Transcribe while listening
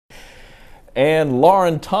And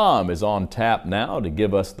Lauren Thom is on tap now to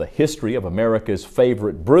give us the history of America's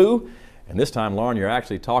favorite brew. And this time, Lauren, you're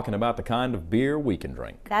actually talking about the kind of beer we can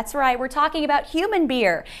drink. That's right. We're talking about human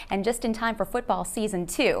beer, and just in time for football season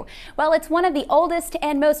 2. Well, it's one of the oldest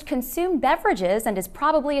and most consumed beverages and is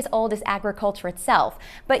probably as old as agriculture itself.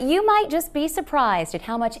 But you might just be surprised at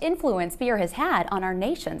how much influence beer has had on our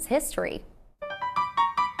nation's history.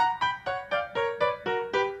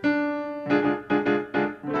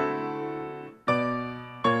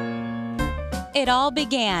 It all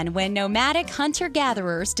began when nomadic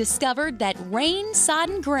hunter-gatherers discovered that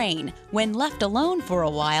rain-sodden grain, when left alone for a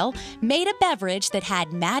while, made a beverage that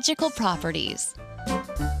had magical properties.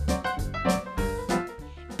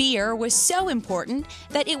 Beer was so important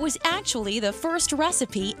that it was actually the first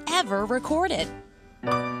recipe ever recorded.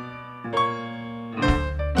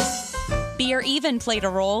 Beer even played a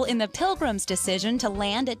role in the Pilgrims' decision to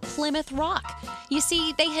land at Plymouth Rock. You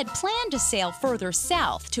see, they had planned to sail further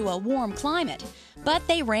south to a warm climate, but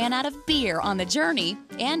they ran out of beer on the journey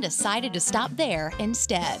and decided to stop there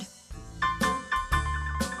instead.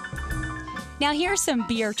 Now here's some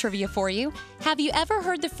beer trivia for you. Have you ever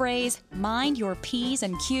heard the phrase, "mind your P's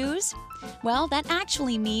and Q's"? Well, that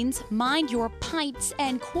actually means mind your pints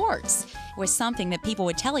and quarts. It was something that people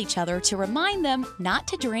would tell each other to remind them not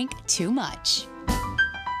to drink too much.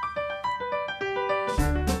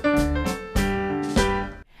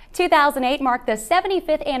 2008 marked the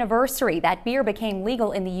 75th anniversary that beer became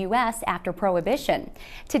legal in the U.S. after Prohibition.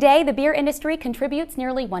 Today, the beer industry contributes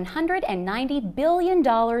nearly $190 billion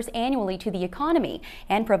annually to the economy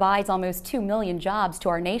and provides almost 2 million jobs to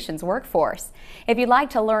our nation's workforce. If you'd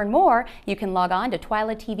like to learn more, you can log on to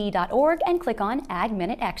twilatv.org and click on Ag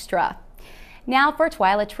Minute Extra. Now for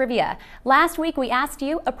Twyla Trivia. Last week we asked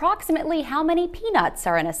you approximately how many peanuts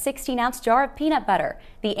are in a 16-ounce jar of peanut butter.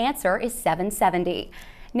 The answer is 770.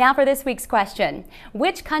 Now for this week's question.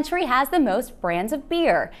 Which country has the most brands of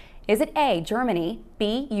beer? Is it A, Germany,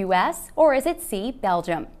 B, U.S., or is it C,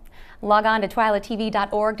 Belgium? Log on to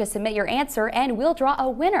twilatv.org to submit your answer, and we'll draw a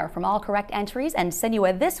winner from all correct entries and send you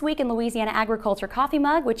a This Week in Louisiana Agriculture coffee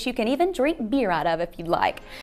mug, which you can even drink beer out of if you'd like.